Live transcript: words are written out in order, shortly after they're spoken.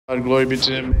God, glory be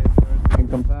to Him. May His mercy and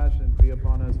compassion be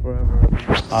upon us forever.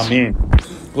 Amen.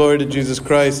 Glory to Jesus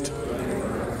Christ.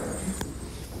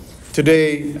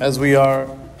 Today, as we are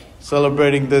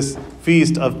celebrating this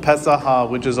feast of Pesaha,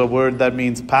 which is a word that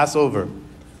means Passover,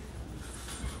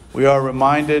 we are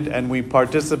reminded and we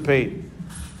participate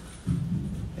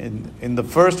in the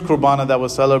first Qurbana that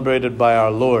was celebrated by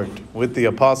our Lord with the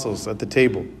apostles at the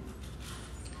table.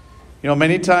 You know,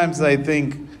 many times I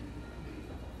think,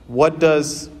 what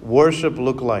does worship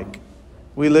look like?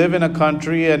 We live in a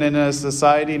country and in a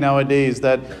society nowadays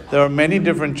that there are many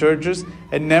different churches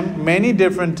and many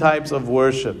different types of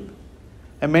worship.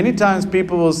 And many times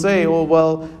people will say, oh,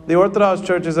 well, the Orthodox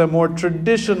Church is a more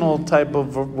traditional type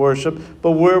of worship,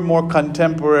 but we're more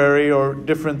contemporary or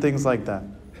different things like that.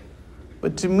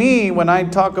 But to me, when I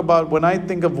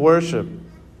think of worship,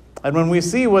 and when we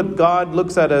see what God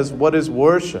looks at as what is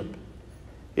worship,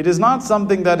 it is not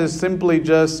something that is simply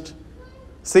just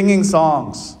singing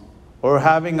songs, or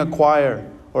having a choir,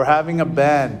 or having a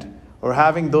band, or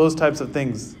having those types of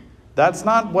things. That's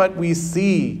not what we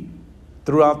see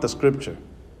throughout the scripture.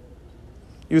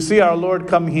 You see our Lord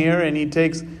come here and He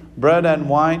takes bread and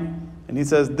wine and He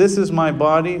says, this is my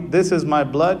body, this is my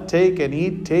blood, take and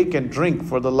eat, take and drink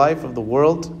for the life of the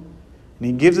world. And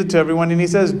He gives it to everyone and He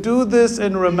says, do this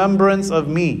in remembrance of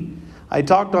me. I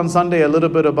talked on Sunday a little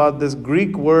bit about this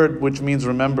Greek word which means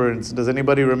remembrance. Does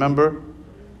anybody remember?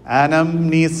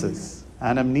 Anamnesis.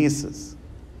 Anamnesis.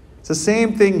 It's the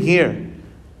same thing here.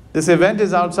 This event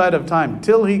is outside of time.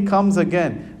 Till He comes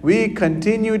again, we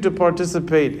continue to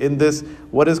participate in this,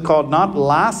 what is called not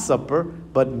Last Supper,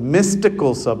 but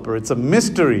mystical supper. It's a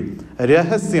mystery, a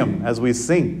rahasyam, as we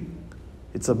sing.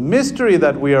 It's a mystery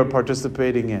that we are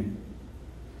participating in.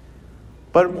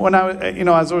 But when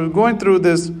as I was going through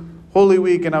this Holy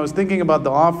Week and I was thinking about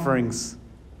the offerings,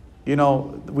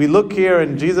 we look here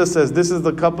and Jesus says, this is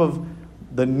the cup of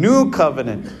the new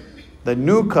covenant. The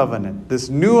new covenant. This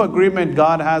new agreement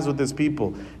God has with His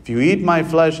people. If you eat my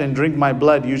flesh and drink my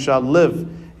blood, you shall live.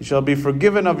 You shall be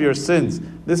forgiven of your sins.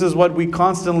 This is what we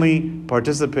constantly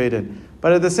participate in.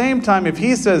 But at the same time, if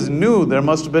He says new, there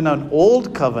must have been an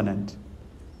old covenant.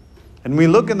 And we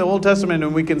look in the Old Testament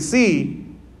and we can see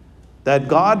that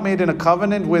God made a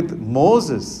covenant with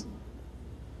Moses,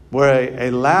 where a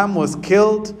lamb was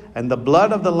killed and the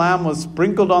blood of the lamb was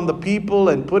sprinkled on the people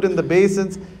and put in the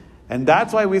basins. And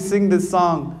that's why we sing this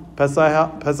song,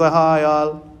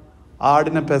 Pesaha,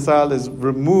 Ardina Pesal is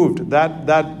removed.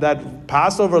 That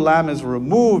Passover lamb is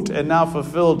removed and now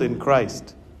fulfilled in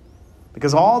Christ.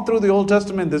 Because all through the Old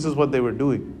Testament, this is what they were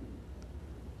doing.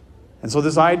 And so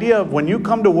this idea of when you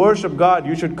come to worship God,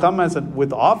 you should come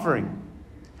with offering.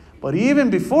 But even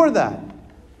before that,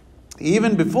 I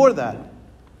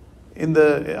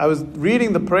was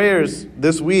reading the prayers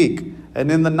this week, and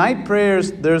in the night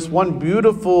prayers, there's one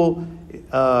beautiful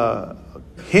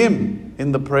hymn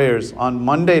in the prayers on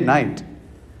Monday night.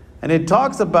 And it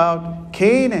talks about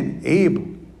Cain and Abel.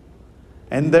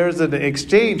 And there's an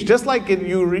exchange, just like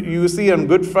you see on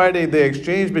Good Friday, the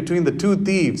exchange between the two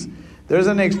thieves. There's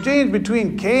an exchange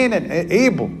between Cain and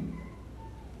Abel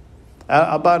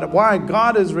about why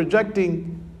God is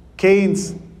rejecting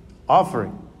Cain's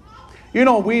offering.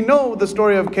 We know the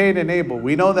story of Cain and Abel.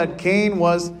 We know that Cain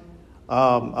was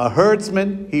a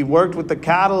herdsman. He worked with the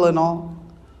cattle and all.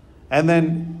 And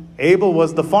then Abel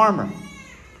was the farmer.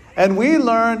 And we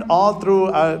learned all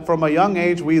through, from a young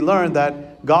age, we learned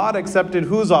that God accepted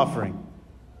whose offering?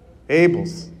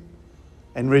 Abel's.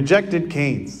 And rejected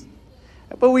Cain's.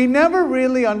 But we never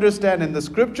really understand, and the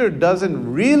scripture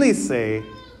doesn't really say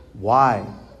why.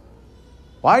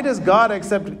 Why does God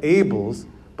accept Abel's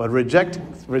but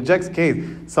rejects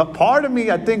Cain? So part of me,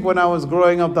 I think, when I was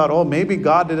growing up, thought, maybe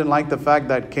God didn't like the fact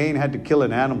that Cain had to kill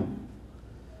an animal.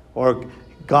 Or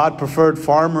God preferred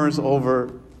farmers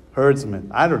over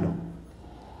herdsmen. I don't know.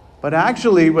 But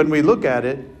actually, when we look at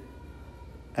it,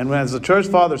 and as the church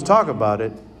fathers talk about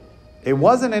it, it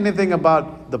wasn't anything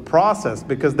about the process,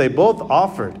 because they both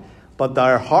offered, but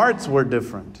their hearts were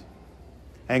different.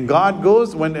 And God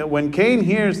goes, when Cain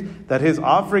hears that his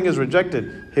offering is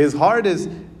rejected, his heart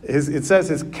it says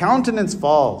his countenance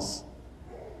falls,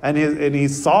 and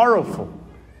he's sorrowful.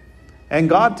 And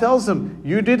God tells him,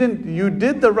 you did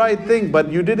the right thing,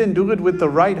 but you didn't do it with the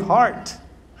right heart.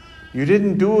 You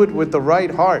didn't do it with the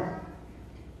right heart.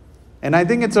 And I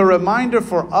think it's a reminder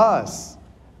for us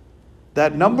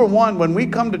that, number one, when we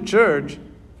come to church,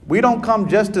 we don't come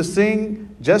just to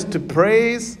sing, just to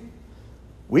praise.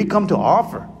 We come to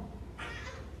offer.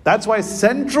 That's why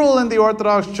central in the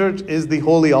Orthodox Church is the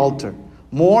Holy Altar.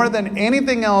 More than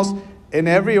anything else in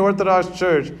every Orthodox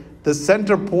church, the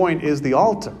center point is the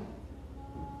altar.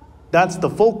 That's the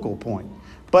focal point.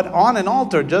 But on an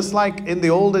altar, just like in the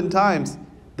olden times,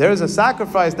 there is a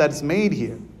sacrifice that's made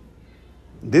here.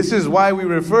 This is why we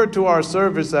refer to our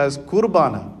service as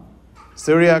kurbana,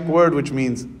 Syriac word which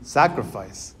means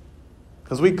sacrifice.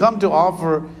 Because we come to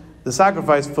offer the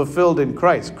sacrifice fulfilled in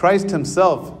Christ. Christ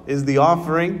himself is the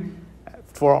offering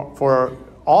for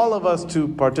all of us to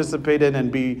participate in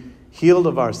and be healed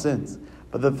of our sins.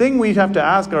 But the thing we have to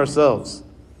ask ourselves,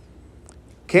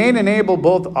 Cain and Abel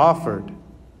both offered.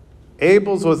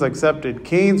 Abel's was accepted,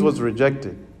 Cain's was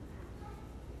rejected.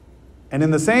 And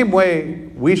in the same way,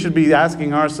 we should be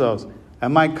asking ourselves,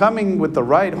 am I coming with the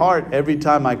right heart every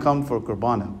time I come for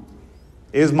Qurbana?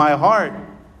 Is my heart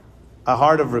a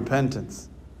heart of repentance?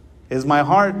 Is my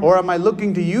heart, or am I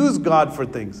looking to use God for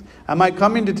things? Am I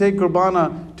coming to take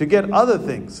Qurbana to get other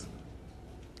things?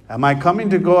 Am I coming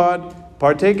to God,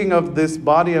 partaking of this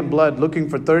body and blood, looking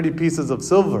for 30 pieces of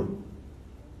silver,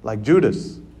 like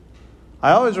Judas?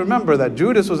 I always remember that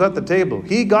Judas was at the table.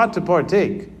 He got to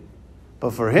partake. But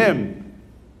for him,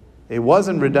 it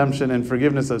wasn't redemption and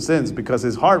forgiveness of sins because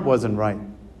his heart wasn't right.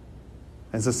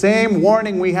 It's the same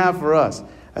warning we have for us.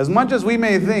 As much as we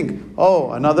may think,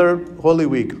 oh, another Holy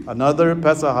Week, another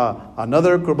Pesaha,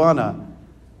 another Qurbana,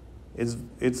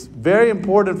 it's very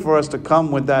important for us to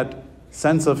come with that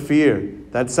sense of fear,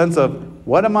 that sense of,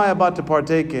 what am I about to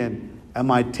partake in? Am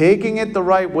I taking it the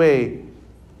right way?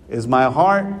 Is my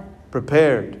heart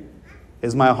prepared?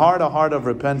 Is my heart a heart of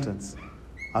repentance?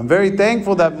 I'm very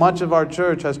thankful that much of our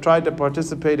church has tried to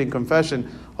participate in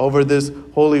confession over this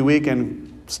Holy Week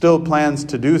and still plans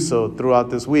to do so throughout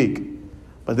this week.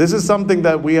 But this is something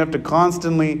that we have to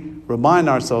constantly remind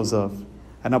ourselves of.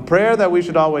 And a prayer that we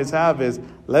should always have is,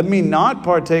 let me not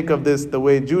partake of this the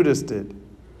way Judas did.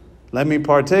 Let me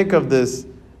partake of this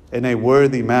in a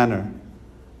worthy manner.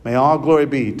 May all glory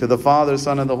be to the Father,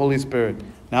 Son, and the Holy Spirit,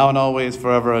 now and always,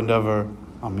 forever and ever.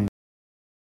 Amen.